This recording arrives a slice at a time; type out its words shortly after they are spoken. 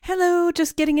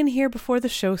just getting in here before the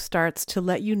show starts to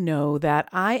let you know that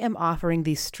I am offering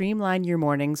the Streamline Your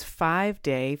Mornings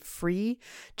 5-day free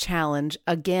challenge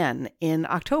again in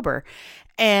October.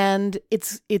 And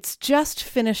it's just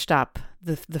finished up.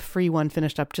 The free one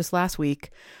finished up just last week.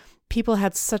 People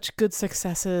had such good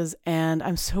successes, and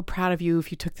I'm so proud of you if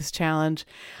you took this challenge.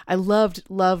 I loved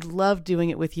doing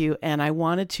it with you, and I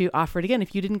wanted to offer it again.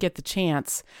 If you didn't get the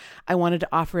chance, I wanted to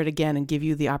offer it again and give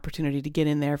you the opportunity to get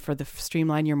in there for the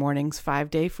Streamline Your Mornings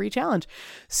 5-day free challenge.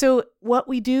 So what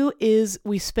we do is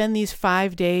we spend these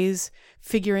 5 days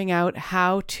figuring out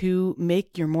how to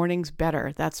make your mornings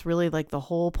better. That's really like the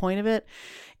whole point of it.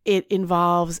 It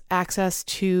involves access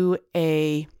to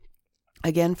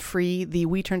again, free, the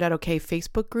We Turned Out Okay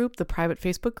Facebook group, the private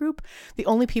Facebook group. The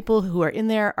only people who are in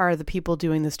there are the people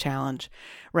doing this challenge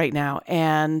right now.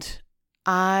 And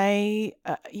I'm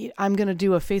going to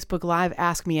do a Facebook Live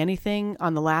Ask Me Anything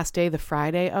on the last day, the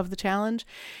Friday of the challenge.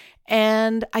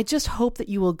 And I just hope that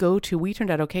you will go to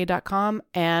WeTurnedOutOK.com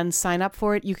and sign up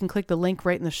for it. You can click the link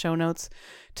right in the show notes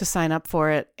to sign up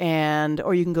for it.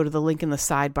 Or you can go to the link in the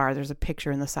sidebar. There's a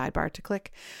picture in the sidebar to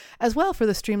click as well for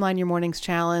the Streamline Your Mornings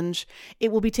Challenge.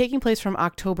 It will be taking place from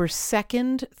October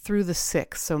 2nd through the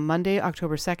 6th. So Monday,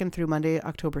 October 2nd through Monday,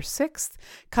 October 6th,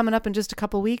 coming up in just a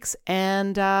couple weeks.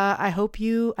 And I hope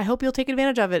you'll take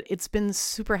advantage of it. It's been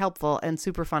super helpful and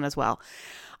super fun as well.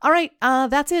 All right,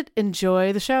 that's it.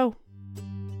 Enjoy the show.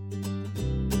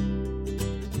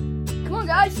 Come on,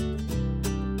 guys.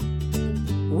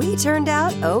 We Turned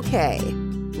Out Okay.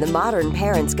 The Modern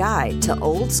Parent's Guide to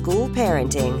Old School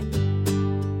Parenting.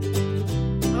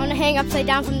 I want to hang upside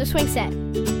down from the swing set.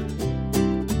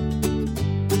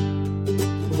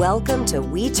 Welcome to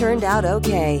We Turned Out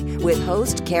Okay with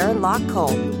host Karen Locke Cole.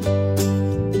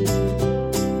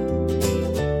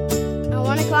 I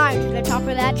want to climb to the top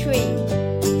of that tree.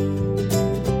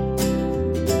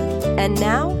 And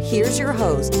now, here's your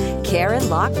host, Karen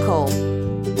Locke Cole.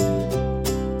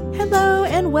 Hello,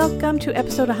 and welcome to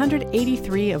episode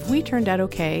 183 of We Turned Out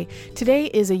Okay. Today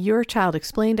is a Your Child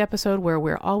Explained episode where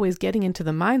we're always getting into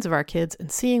the minds of our kids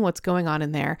and seeing what's going on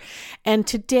in there. And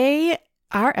today,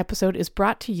 our episode is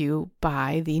brought to you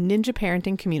by the Ninja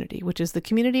Parenting Community, which is the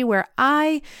community where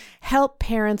I help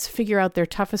parents figure out their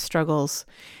toughest struggles.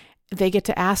 They get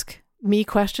to ask me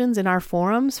questions in our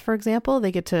forums, for example.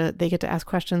 They get to ask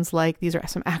questions like, these are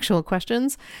some actual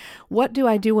questions. What do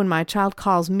I do when my child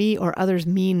calls me or others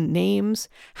mean names?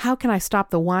 How can I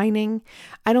stop the whining?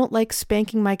 I don't like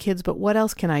spanking my kids, but what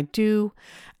else can I do?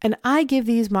 And I give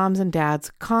these moms and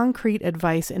dads concrete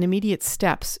advice and immediate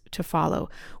steps to follow.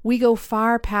 We go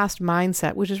far past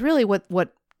mindset, which is really what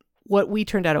We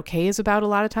Turned Out Okay is about a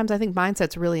lot of times. I think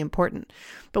mindset's really important.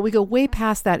 But we go way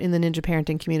past that in the Ninja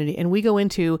Parenting Community, and we go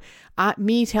into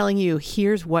me telling you,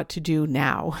 here's what to do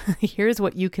now. Here's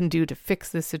what you can do to fix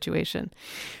this situation.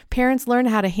 Parents learn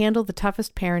how to handle the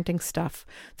toughest parenting stuff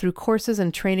through courses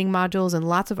and training modules and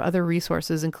lots of other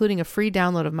resources, including a free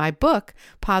download of my book,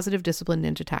 Positive Discipline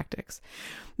Ninja Tactics.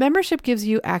 Membership gives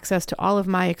you access to all of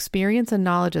my experience and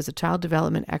knowledge as a child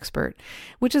development expert,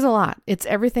 which is a lot. It's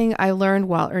everything I learned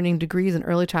while earning degrees in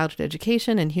early childhood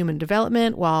education and human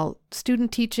development, while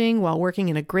student teaching, while working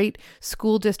in a great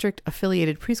school district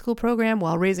affiliated preschool program,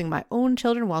 while raising my own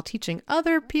children, while teaching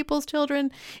other people's children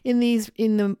in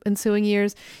the ensuing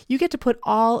years. You get to put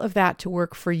all of that to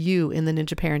work for you in the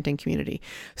Ninja Parenting Community.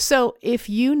 So if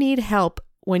you need help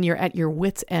when you're at your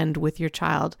wit's end with your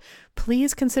child,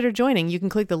 please consider joining. You can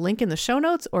click the link in the show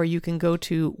notes, or you can go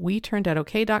to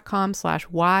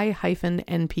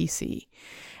WeTurnedOutOK.com/Y-NPC.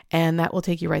 And that will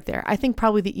take you right there. I think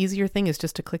probably the easier thing is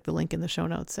just to click the link in the show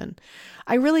notes. And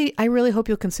I really hope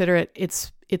you'll consider it.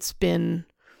 It's been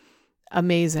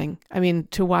amazing. I mean,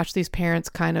 to watch these parents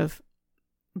kind of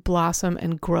blossom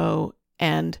and grow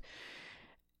and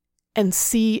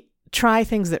try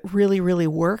things that really, really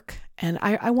work. And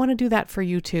I want to do that for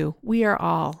you too.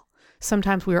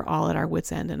 Sometimes we are all at our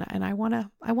wit's end, and I want to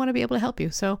be able to help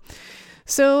you. So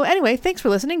anyway, thanks for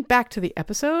listening. Back to the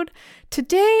episode.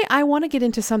 Today, I want to get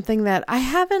into something that I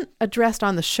haven't addressed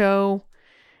on the show,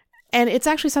 and it's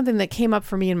actually something that came up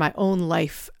for me in my own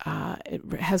life.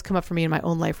 It has come up for me in my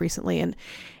own life recently, and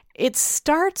it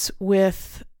starts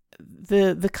with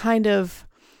the kind of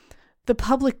the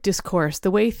public discourse,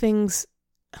 the way things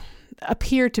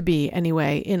appear to be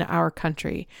anyway in our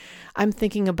country. I'm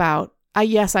thinking about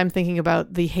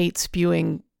the hate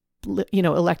spewing,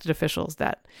 elected officials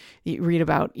that you read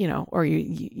about, or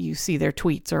you see their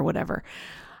tweets or whatever.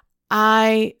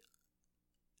 I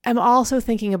am also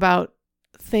thinking about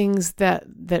things that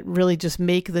really just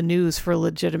make the news for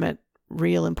legitimate,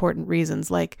 real important reasons,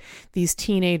 like these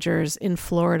teenagers in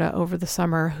Florida over the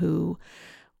summer who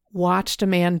watched a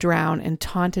man drown and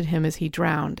taunted him as he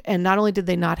drowned. And not only did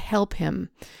they not help him,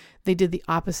 they did the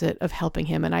opposite of helping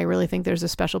him. And I really think there's a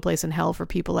special place in hell for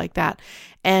people like that.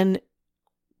 And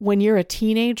when you're a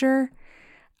teenager,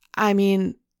 I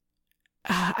mean,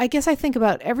 I guess I think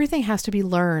about everything has to be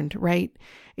learned, right?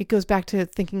 It goes back to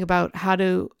thinking about how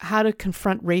to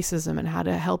confront racism and how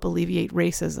to help alleviate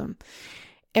racism.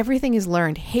 Everything is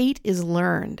learned. Hate is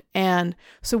learned. And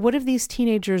so what have these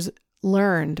teenagers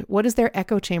learned? What is their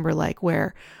echo chamber like,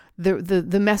 where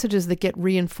the messages that get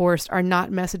reinforced are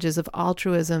not messages of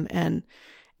altruism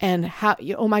and how,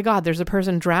 oh my God, there's a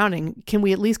person drowning. Can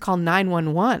we at least call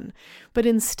 911? But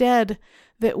instead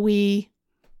that we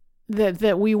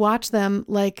watch them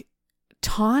like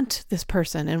taunt this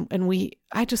person, and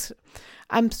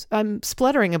I'm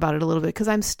spluttering about it a little bit because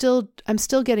I'm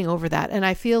still getting over that. And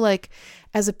I feel like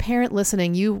as a parent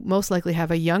listening, you most likely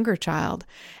have a younger child,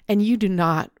 and you do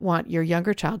not want your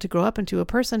younger child to grow up into a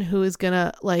person who is going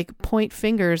to like point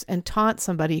fingers and taunt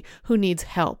somebody who needs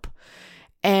help.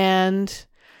 And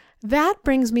that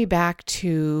brings me back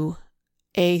to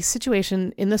a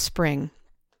situation in the spring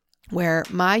where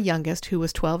my youngest, who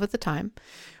was 12 at the time,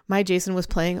 my Jason, was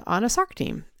playing on a soccer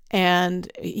team, and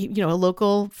a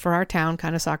local for our town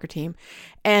kind of soccer team.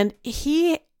 And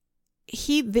his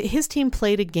team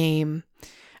played a game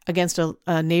against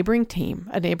a neighboring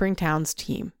town's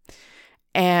team.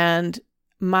 And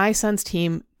my son's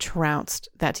team trounced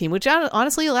that team, which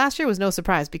honestly last year was no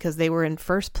surprise because they were in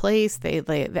first place. They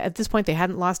at this point, they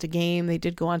hadn't lost a game. They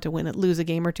did go on to lose a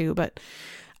game or two, but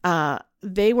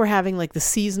they were having like the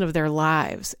season of their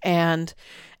lives. And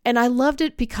I loved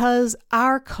it because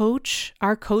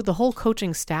the whole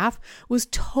coaching staff was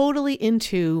totally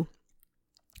into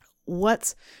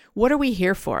what are we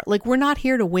here for? Like, we're not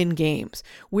here to win games.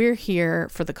 We're here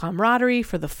for the camaraderie,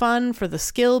 for the fun, for the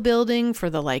skill building, for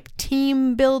the like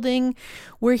team building.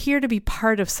 We're here to be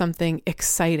part of something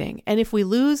exciting. And if we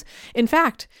lose, in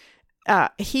fact,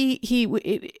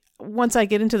 once I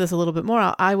get into this a little bit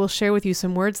more, I will share with you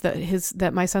some words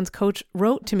that my son's coach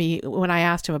wrote to me when I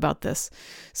asked him about this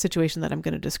situation that I'm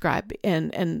going to describe.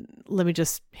 And let me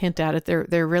just hint at it.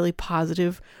 They're really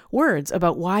positive words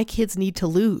about why kids need to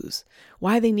lose,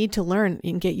 why they need to learn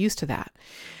and get used to that.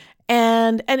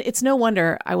 And it's no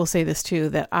wonder, I will say this too,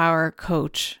 that our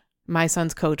coach, my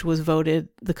son's coach, was voted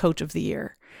the coach of the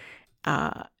year.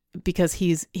 Because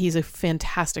he's a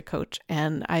fantastic coach,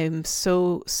 and I'm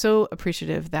so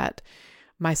appreciative that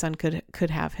my son could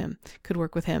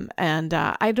work with him. And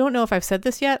I don't know if I've said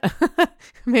this yet,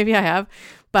 maybe I have,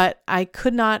 but I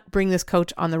could not bring this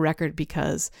coach on the record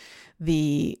because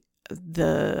the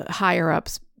higher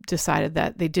ups decided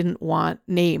that they didn't want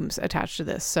names attached to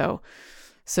this. So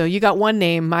you got one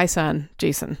name, my son,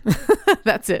 Jason.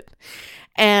 That's it.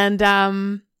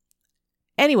 And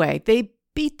anyway, they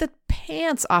beat the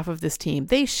pants off of this team.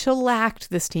 They shellacked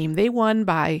this team. They won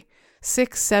by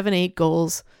 6, 7, 8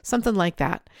 goals, something like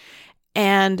that.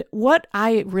 And what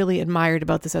I really admired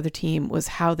about this other team was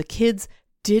how the kids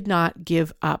did not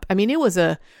give up. I mean, it was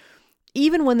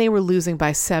even when they were losing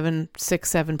by 7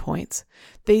 points,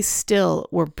 they still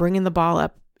were bringing the ball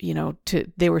up,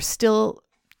 they were still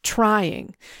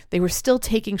trying. They were still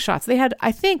taking shots. They had,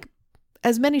 I think,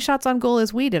 as many shots on goal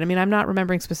as we did. I mean, I'm not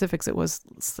remembering specifics. It was,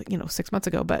 6 months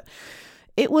ago, but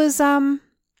it was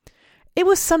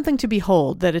something to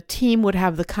behold that a team would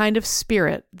have the kind of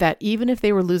spirit that even if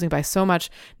they were losing by so much,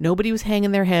 nobody was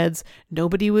hanging their heads.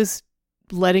 Nobody was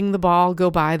letting the ball go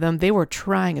by them. They were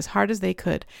trying as hard as they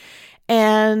could.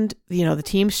 And, the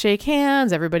teams shake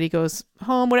hands, everybody goes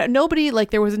home, whatever. Nobody,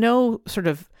 there was no sort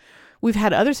of, we've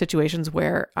had other situations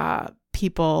where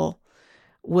people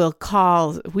will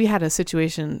call. We had a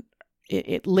situation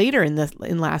later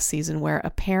in last season where a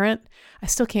parent, I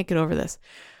still can't get over this.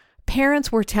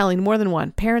 Parents were telling, more than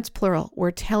one, parents plural,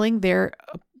 were telling their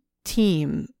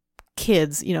team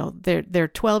kids, their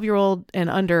 12-year-old and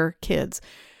under kids.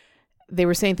 They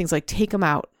were saying things like, take them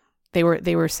out. They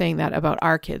were saying that about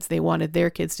our kids. They wanted their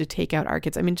kids to take out our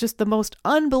kids. I mean, just the most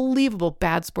unbelievable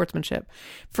bad sportsmanship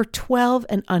for 12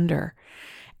 and under.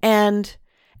 And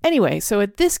anyway, so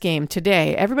at this game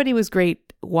today, everybody was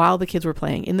great while the kids were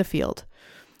playing in the field.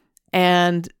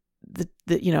 And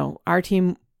our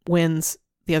team wins,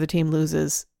 the other team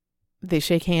loses. They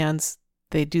shake hands.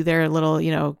 They do their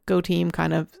little, go team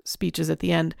kind of speeches at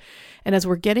the end. And as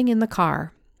we're getting in the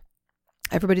car,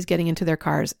 everybody's getting into their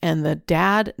cars, and the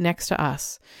dad next to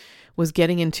us was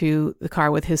getting into the car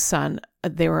with his son.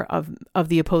 They were of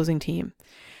the opposing team.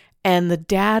 And the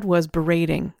dad was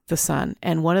berating the son.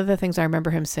 And one of the things I remember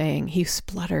him saying, he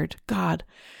spluttered, God,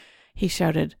 he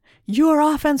shouted, your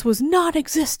offense was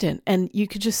non-existent. And you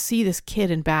could just see this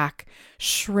kid in back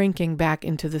shrinking back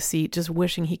into the seat, just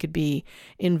wishing he could be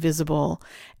invisible.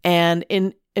 And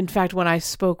in fact, when I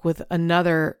spoke with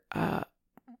another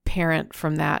parent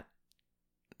from that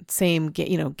same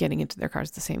game, getting into their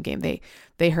cars, the same game,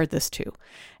 they heard this too.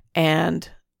 And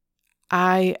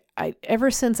I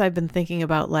ever since I've been thinking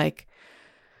about like,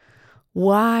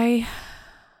 what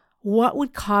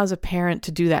would cause a parent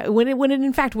to do that when it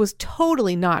in fact was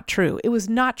totally not true. It was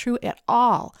not true at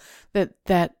all that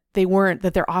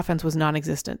their offense was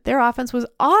non-existent. Their offense was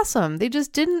awesome. They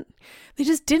just didn't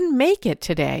make it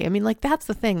today. I mean, like, that's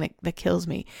the thing that kills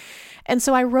me. And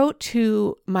so I wrote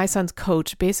to my son's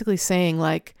coach basically saying,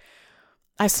 like,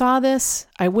 I saw this,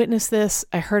 I witnessed this,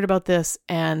 I heard about this,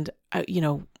 and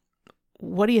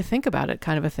what do you think about it,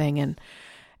 kind of a thing.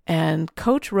 And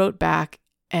coach wrote back,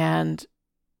 and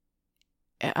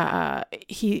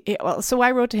so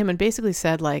I wrote to him and basically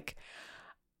said, like,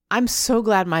 I'm so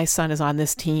glad my son is on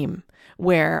this team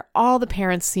where all the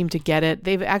parents seem to get it.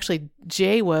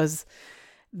 Jay was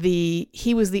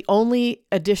he was the only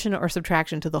addition or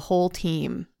subtraction to the whole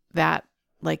team that,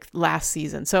 like, last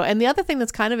season. So, and the other thing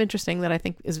that's kind of interesting that I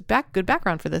think is good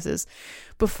background for this is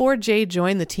before Jay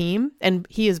joined the team, and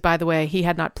he is, by the way, he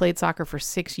had not played soccer for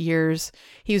 6 years.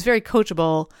 He was very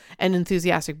coachable and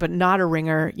enthusiastic, but not a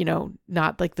ringer,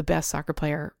 not like the best soccer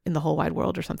player in the whole wide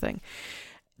world or something.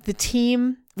 The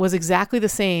team was exactly the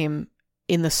same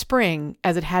in the spring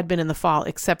as it had been in the fall,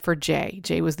 except for Jay.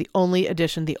 Jay was the only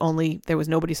addition, there was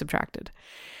nobody subtracted.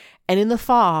 And in the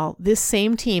fall, this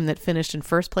same team that finished in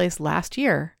first place last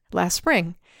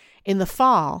spring, in the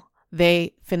fall,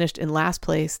 they finished in last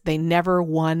place. They never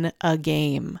won a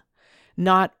game.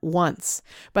 Not once.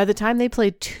 By the time they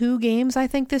played 2 games, I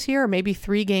think this year, or maybe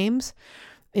 3 games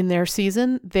in their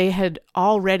season, they had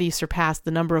already surpassed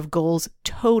the number of goals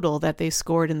total that they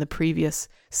scored in the previous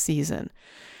season.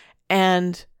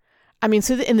 And I mean,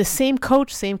 so in the same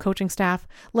coaching staff,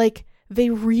 like, they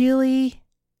really,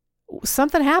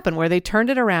 something happened where they turned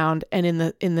it around, and in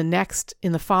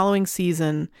the following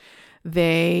season,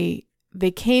 they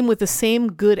came with the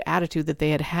same good attitude that they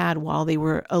had while they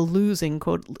were a losing,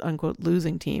 quote unquote,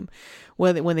 losing team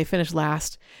when they finished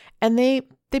last, and they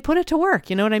put it to work.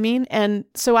 You know what I mean? And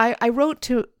so I wrote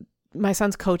to my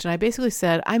son's coach, and I basically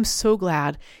said, I'm so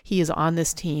glad he is on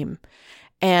this team.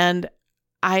 And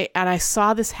I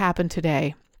saw this happen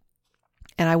today,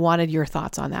 and I wanted your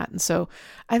thoughts on that. And so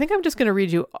I think I'm just going to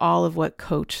read you all of what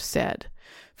Coach said.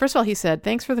 First of all, he said,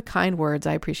 "Thanks for the kind words.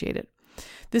 I appreciate it.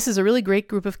 This is a really great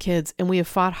group of kids, and we have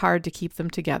fought hard to keep them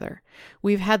together.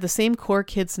 We've had the same core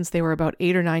kids since they were about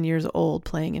 8 or 9 years old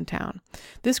playing in town.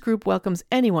 This group welcomes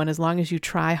anyone as long as you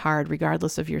try hard,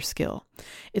 regardless of your skill.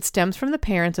 It stems from the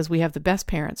parents, as we have the best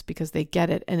parents because they get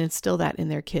it and instill that in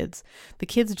their kids. The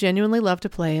kids genuinely love to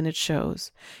play, and it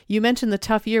shows. You mentioned the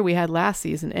tough year we had last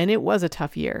season, and it was a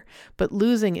tough year, but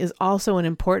losing is also an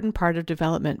important part of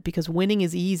development because winning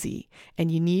is easy,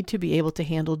 and you need to be able to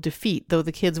handle defeat, though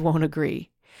the kids won't agree.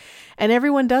 And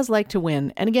everyone does like to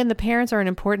win. And again, the parents are an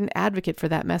important advocate for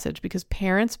that message because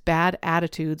parents' bad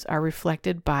attitudes are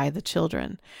reflected by the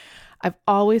children. I've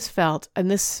always felt, and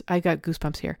this, I got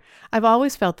goosebumps here. I've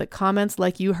always felt that comments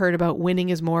like you heard about winning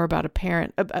is more about a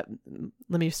parent. Let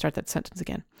me start that sentence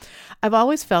again. I've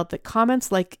always felt that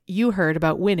comments like you heard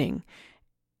about winning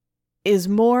is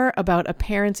more about a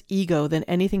parent's ego than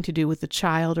anything to do with the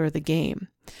child or the game.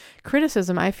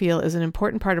 Criticism, I feel, is an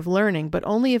important part of learning, but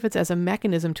only if it's as a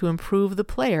mechanism to improve the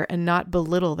player and not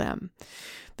belittle them.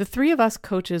 The 3 of us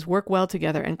coaches work well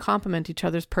together and complement each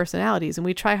other's personalities, and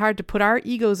we try hard to put our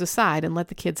egos aside and let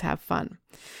the kids have fun.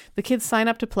 The kids sign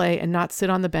up to play and not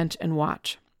sit on the bench and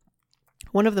watch.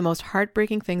 One of the most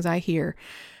heartbreaking things I hear,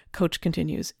 Coach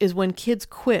continues, is when kids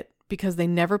quit because they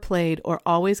never played or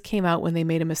always came out when they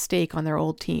made a mistake on their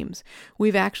old teams.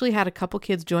 We've actually had a couple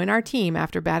kids join our team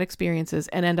after bad experiences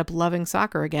and end up loving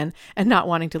soccer again and not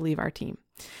wanting to leave our team.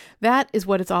 That is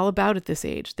what it's all about at this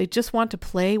age. They just want to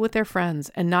play with their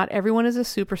friends, and not everyone is a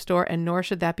superstar, and nor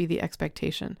should that be the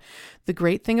expectation. The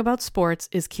great thing about sports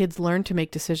is kids learn to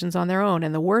make decisions on their own,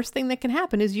 and the worst thing that can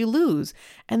happen is you lose,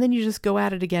 and then you just go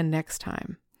at it again next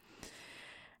time.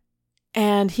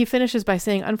 And he finishes by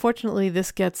saying, unfortunately,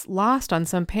 this gets lost on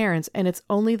some parents, and it's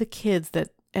only the kids that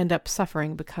end up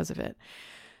suffering because of it.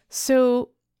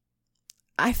 So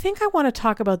I think I want to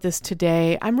talk about this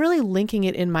today. I'm really linking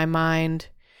it in my mind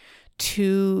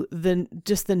to the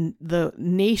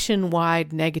nationwide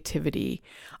negativity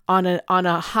on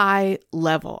a high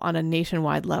level, on a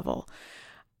nationwide level.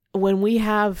 When we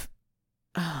have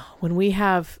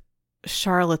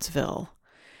Charlottesville,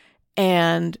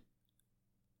 and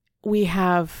we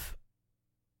have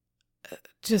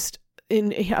just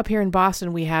up here in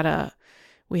Boston, we had a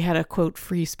quote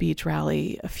free speech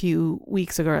rally a few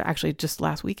weeks ago, actually just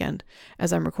last weekend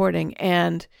as I'm recording.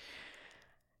 And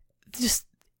just,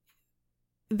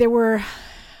 there were,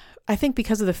 I think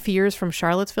because of the fears from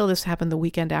Charlottesville, this happened the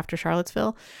weekend after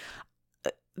Charlottesville,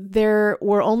 there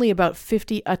were only about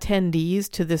 50 attendees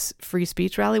to this free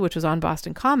speech rally, which was on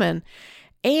Boston Common.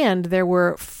 And there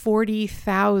were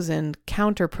 40,000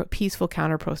 peaceful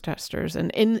counter protesters.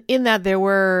 And in that, there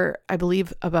were, I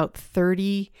believe, about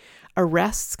 30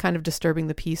 arrests, kind of disturbing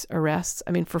the peace arrests.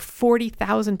 I mean, for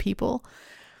 40,000 people,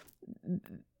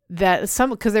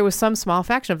 because there was some small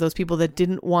faction of those people that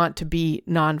didn't want to be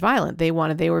nonviolent. They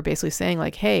were basically saying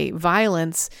like, hey,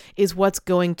 violence is what's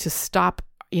going to stop,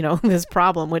 this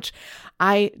problem, which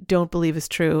I don't believe is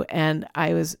true. And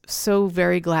I was so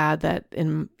very glad that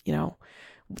in,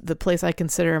 the place I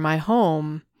consider my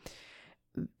home,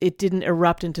 it didn't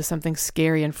erupt into something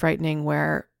scary and frightening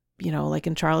where, like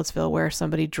in Charlottesville, where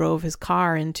somebody drove his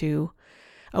car into,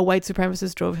 a white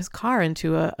supremacist drove his car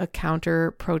into a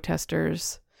counter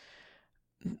protesters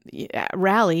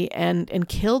rally and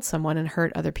killed someone and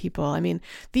hurt other people. I mean,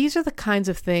 these are the kinds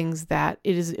of things that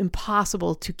it is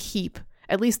impossible to keep,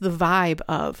 at least the vibe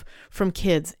of, from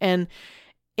kids. And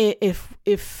if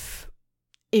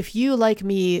you, like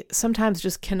me, sometimes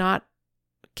just cannot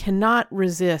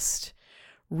resist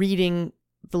reading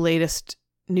the latest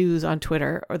news on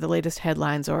Twitter or the latest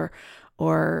headlines, or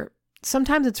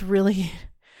sometimes it's really,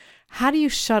 how do you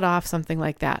shut off something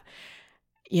like that?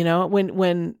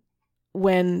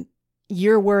 When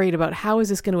you're worried about how is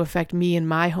this going to affect me in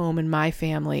my home, in my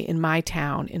family, in my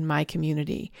town, in my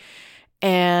community.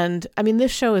 And I mean,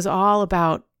 this show is all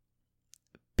about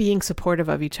being supportive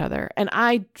of each other. And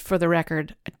I, for the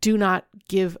record, do not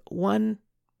give one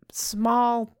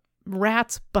small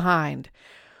rat's behind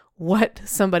what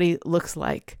somebody looks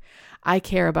like. I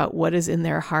care about what is in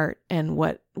their heart and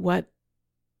what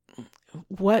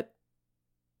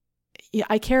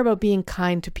I care about being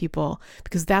kind to people,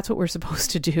 because that's what we're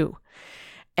supposed to do.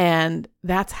 And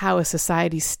that's how a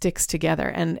society sticks together.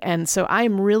 And so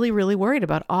I'm really, really worried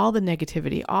about all the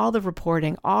negativity, all the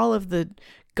reporting, all of the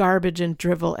garbage and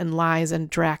drivel and lies and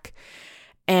dreck.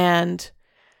 And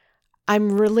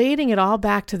I'm relating it all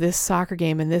back to this soccer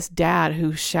game and this dad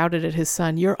who shouted at his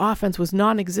son, your offense was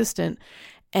non-existent.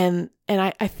 And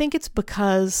I think it's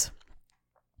because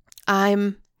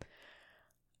I'm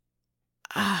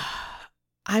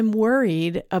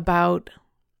worried about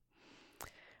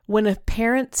when a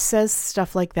parent says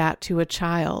stuff like that to a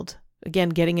child, again,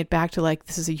 getting it back to like,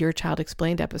 this is a Your Child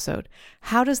Explained episode.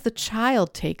 How does the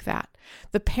child take that?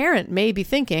 The parent may be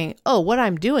thinking, oh, what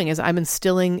I'm doing is I'm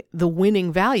instilling the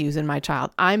winning values in my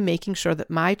child. I'm making sure that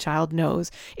my child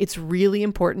knows it's really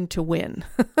important to win,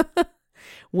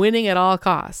 winning at all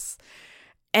costs.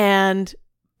 But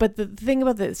the thing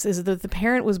about this is that the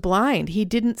parent was blind. He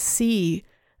didn't see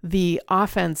the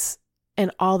offense and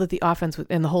all that the offense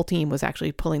and the whole team was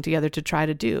actually pulling together to try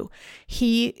to do.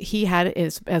 He had,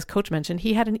 as Coach mentioned,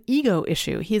 he had an ego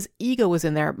issue. His ego was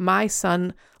in there. My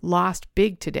son lost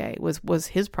big today was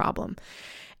his problem.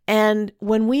 And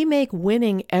when we make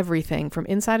winning everything from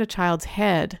inside a child's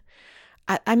head,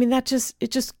 I mean, it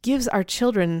just gives our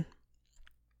children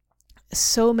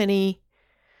so many,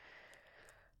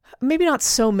 maybe not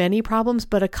so many problems,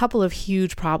 but a couple of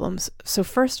huge problems. So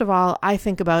first of all, I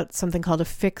think about something called a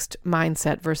fixed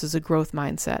mindset versus a growth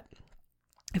mindset.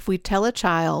 If we tell a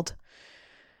child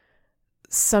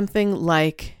something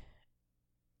like,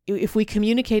 if we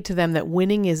communicate to them that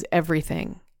winning is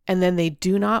everything, and then they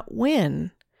do not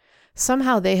win,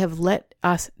 somehow they have let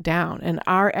us down, and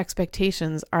our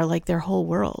expectations are like their whole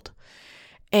world.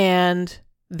 And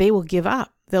they will give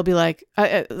up. They'll be like,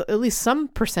 at least some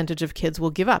percentage of kids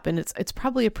will give up, and it's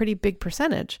probably a pretty big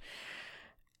percentage.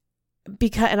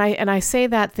 Because and I say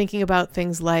that thinking about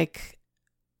things like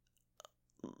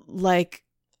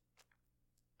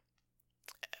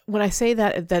when I say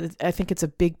that I think it's a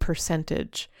big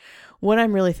percentage, what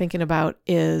I'm really thinking about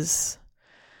is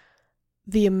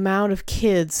the amount of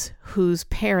kids whose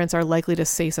parents are likely to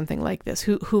say something like this,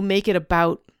 who make it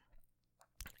about,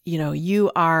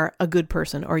 you are a good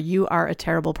person or you are a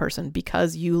terrible person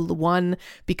because you won,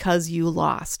 because you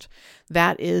lost.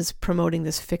 That is promoting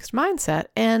this fixed mindset.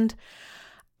 And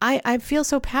I feel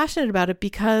so passionate about it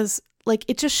because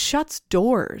it just shuts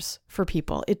doors for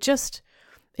people. It just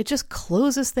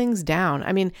closes things down.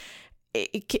 I mean,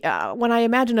 when I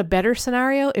imagine a better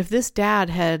scenario, if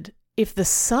the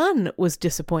son was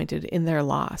disappointed in their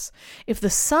loss, if the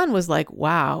son was like,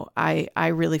 wow, I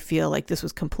really feel like this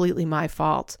was completely my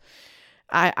fault.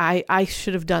 I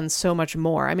should have done so much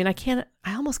more. I mean,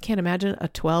 I almost can't imagine a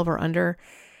 12 or under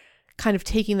kind of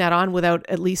taking that on without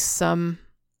at least some,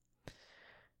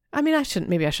 I mean,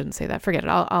 maybe I shouldn't say that. Forget it.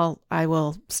 I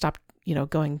will stop,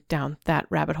 going down that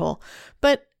rabbit hole.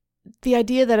 But the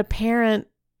idea that a parent,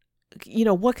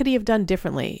 what could he have done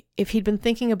differently? If he'd been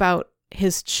thinking about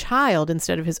his child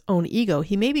instead of his own ego,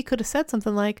 he maybe could have said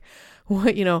something like,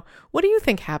 what do you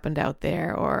think happened out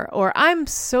there? Or I'm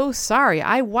so sorry.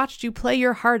 I watched you play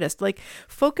your hardest. Like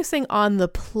focusing on the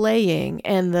playing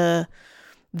and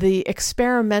the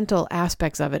experimental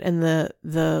aspects of it and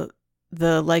the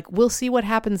like, we'll see what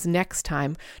happens next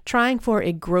time, trying for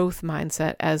a growth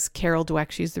mindset, as Carol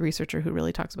Dweck, she's the researcher who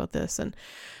really talks about this. And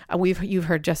you've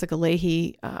heard Jessica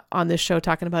Leahy on this show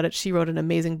talking about it. She wrote an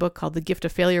amazing book called The Gift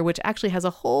of Failure, which actually has a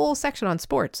whole section on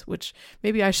sports, which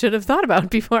maybe I should have thought about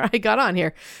before I got on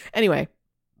here. Anyway,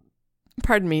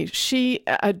 pardon me.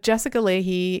 Jessica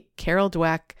Leahy, Carol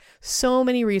Dweck, so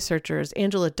many researchers,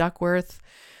 Angela Duckworth,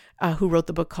 who wrote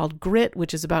the book called Grit,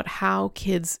 which is about how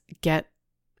kids get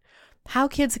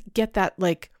that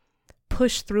like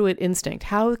push through it instinct,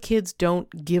 how kids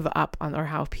don't give up on, or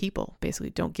how people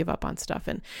basically don't give up on stuff.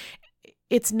 And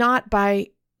it's not by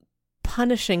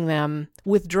punishing them,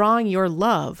 withdrawing your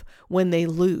love when they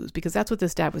lose, because that's what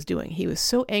this dad was doing. He was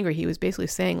so angry. He was basically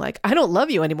saying like, I don't love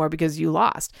you anymore because you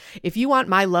lost. If you want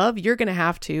my love, you're going to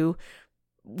have to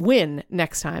win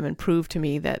next time and prove to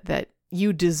me that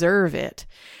you deserve it.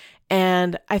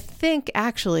 And I think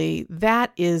actually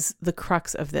that is the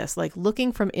crux of this, like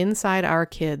looking from inside our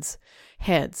kids'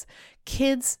 heads.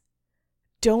 Kids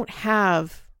don't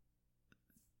have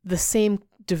the same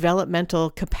developmental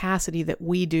capacity that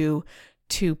we do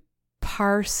to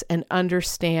parse and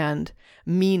understand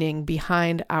meaning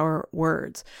behind our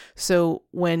words. So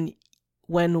when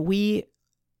we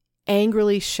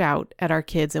angrily shout at our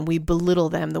kids and we belittle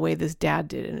them the way this dad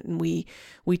did, and we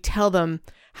tell them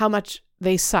how much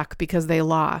they suck because they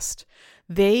lost,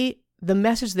 the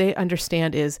message they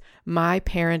understand is, my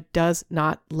parent does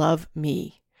not love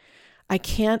me. I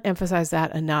can't emphasize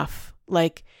that enough.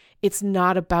 Like, it's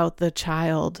not about the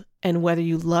child and whether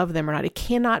you love them or not. It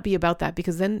cannot be about that,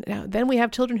 because then we have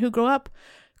children who grow up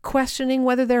questioning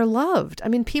whether they're loved. I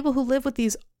mean, people who live with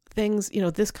these things,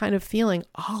 this kind of feeling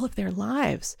all of their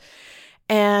lives.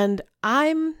 And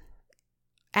I'm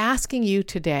asking you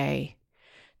today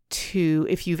to,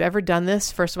 if you've ever done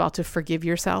this, first of all, to forgive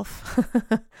yourself.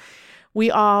 We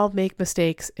all make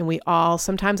mistakes, and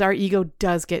sometimes our ego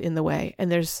does get in the way. And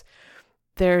there's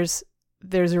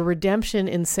a redemption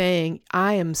in saying,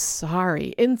 I am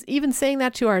sorry. And even saying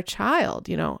that to our child,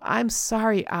 I'm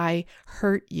sorry I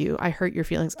hurt you. I hurt your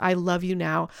feelings. I love you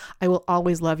now. I will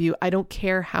always love you. I don't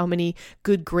care how many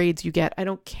good grades you get. I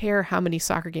don't care how many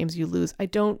soccer games you lose. I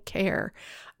don't care.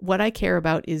 What I care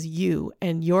about is you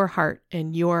and your heart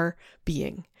and your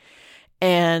being.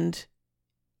 And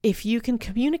if you can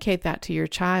communicate that to your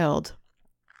child,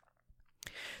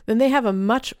 then they have a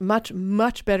much, much,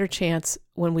 much better chance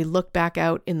when we look back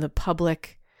out in the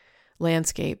public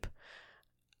landscape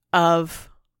of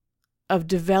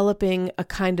developing a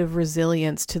kind of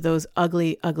resilience to those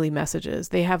ugly, ugly messages.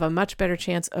 They have a much better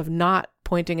chance of not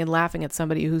pointing and laughing at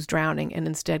somebody who's drowning and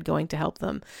instead going to help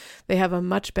them. They have a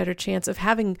much better chance of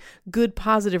having good,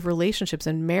 positive relationships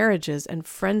and marriages and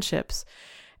friendships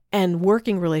and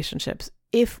working relationships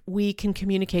if we can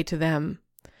communicate to them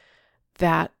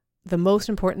that the most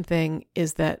important thing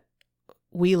is that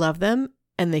we love them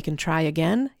and they can try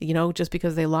again. Just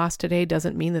because they lost today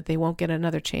doesn't mean that they won't get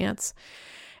another chance.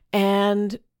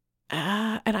 And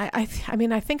I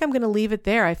think I'm going to leave it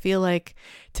there. I feel like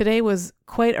today was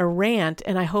quite a rant,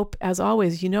 and I hope, as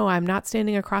always, I'm not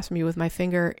standing across from you with my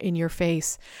finger in your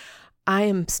face. I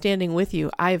am standing with you.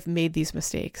 I've made these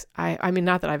mistakes. I mean,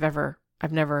 not that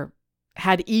I've never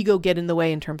had ego get in the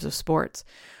way in terms of sports,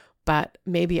 but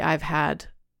maybe I've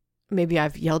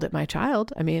yelled at my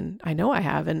child. I mean, I know I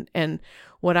have. And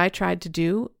what I tried to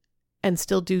do, and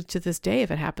still do to this day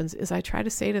if it happens, is I try to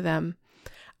say to them,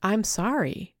 I'm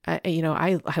sorry.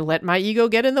 I let my ego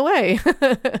get in the way.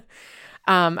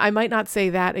 I might not say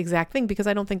that exact thing because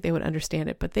I don't think they would understand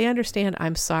it, but they understand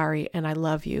I'm sorry and I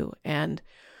love you, and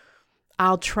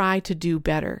I'll try to do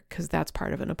better, because that's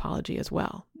part of an apology as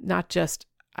well. Not just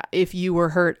if you were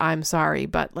hurt, I'm sorry,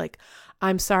 but like,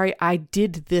 I'm sorry I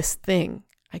did this thing.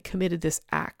 I committed this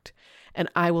act, and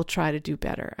I will try to do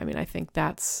better. I mean, I think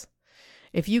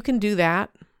if you can do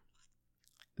that,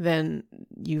 then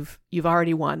you've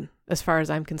already won as far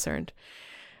as I'm concerned.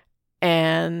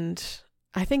 And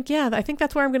I think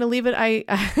that's where I'm going to leave it.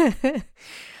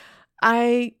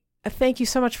 I thank you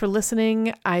so much for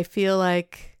listening. I feel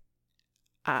like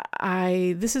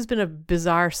this has been a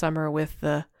bizarre summer with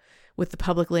the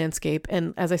public landscape.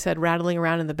 And as I said, rattling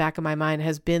around in the back of my mind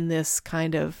has been this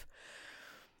kind of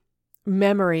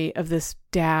memory of this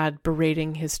dad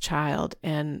berating his child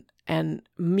and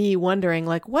me wondering,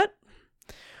 like,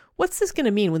 what's this going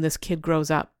to mean when this kid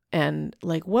grows up? And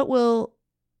like, what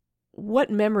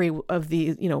memory of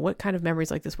the, what kind of memories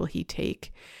like this will he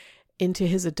take into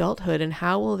his adulthood, and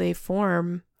how will they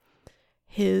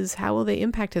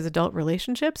impact his adult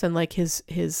relationships and like his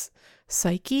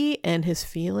psyche and his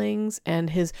feelings and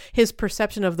his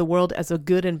perception of the world as a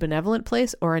good and benevolent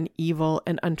place or an evil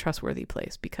and untrustworthy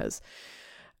place, because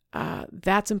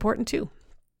that's important too.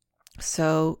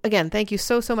 So again, thank you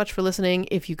so much for listening.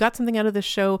 If you got something out of this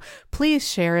show, please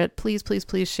share it. Please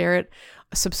share it.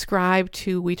 Subscribe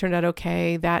to We Turned Out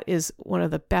Okay. That is one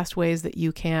of the best ways that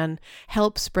you can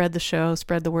help spread the show,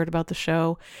 spread the word about the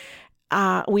show.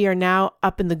 We are now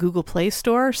up in the Google Play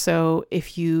Store. So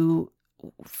if you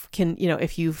can,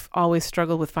 if you've always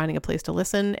struggled with finding a place to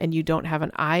listen and you don't have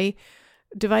an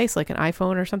device like an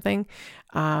iPhone or something,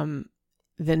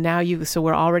 then now so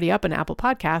we're already up in Apple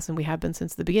Podcasts, and we have been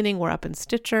since the beginning. We're up in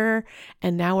Stitcher,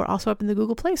 and now we're also up in the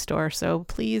Google Play Store. So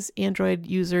please, Android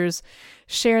users,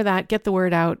 share that, get the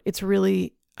word out. It's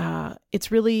really, I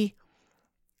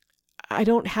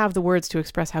don't have the words to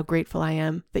express how grateful I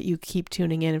am that you keep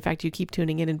tuning in. In fact, you keep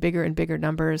tuning in bigger and bigger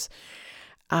numbers,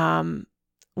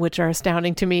 which are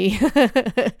astounding to me.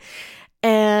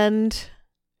 And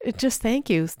just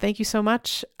thank you. Thank you so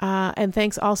much. And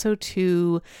thanks also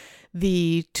to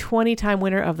the 20-time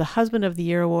winner of the Husband of the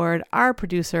Year Award, our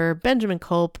producer, Benjamin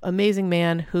Culp, amazing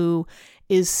man who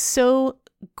is so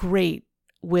great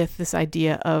with this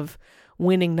idea of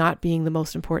winning not being the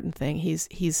most important thing.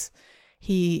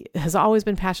 He has always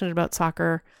been passionate about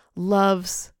soccer,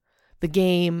 loves the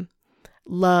game,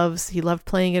 he loved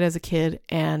playing it as a kid.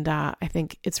 And I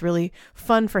think it's really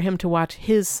fun for him to watch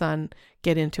his son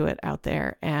get into it out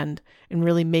there and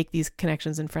really make these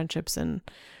connections and friendships and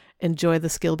enjoy the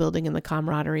skill building and the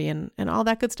camaraderie and all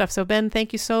that good stuff. So Ben,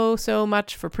 thank you so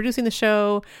much for producing the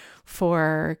show,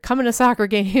 for coming to soccer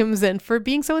games, and for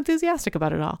being so enthusiastic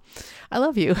about it all. I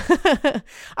love you.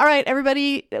 All right,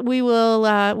 everybody,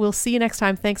 we'll see you next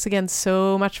time. Thanks again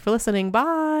so much for listening.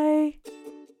 Bye.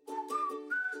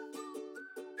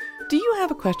 Do you have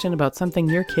a question about something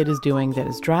your kid is doing that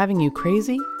is driving you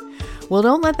crazy? Well,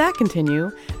 don't let that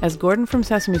continue. As Gordon from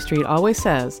Sesame Street always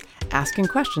says, asking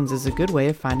questions is a good way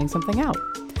of finding something out.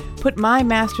 Put my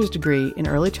master's degree in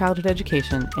early childhood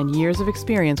education and years of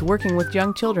experience working with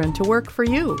young children to work for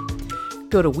you.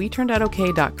 Go to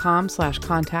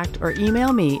WeTurnedOutOK.com/contact or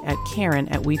email me at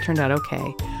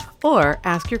Karen@WeTurnedOutOK, or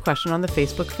ask your question on the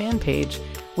Facebook fan page,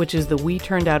 which is the We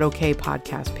Turned Out Okay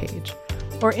podcast page,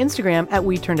 or Instagram at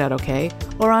We Turned Out Okay,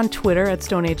 or on Twitter at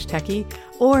Stone Age Techie,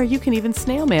 or you can even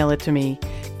snail mail it to me,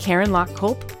 Karen Locke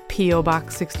Culp, P.O.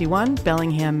 Box 61,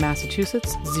 Bellingham,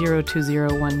 Massachusetts,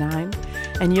 02019,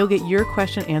 and you'll get your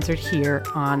question answered here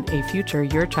on a future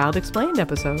Your Child Explained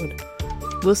episode.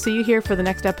 We'll see you here for the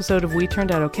next episode of We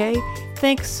Turned Out Okay.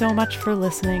 Thanks so much for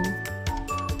listening.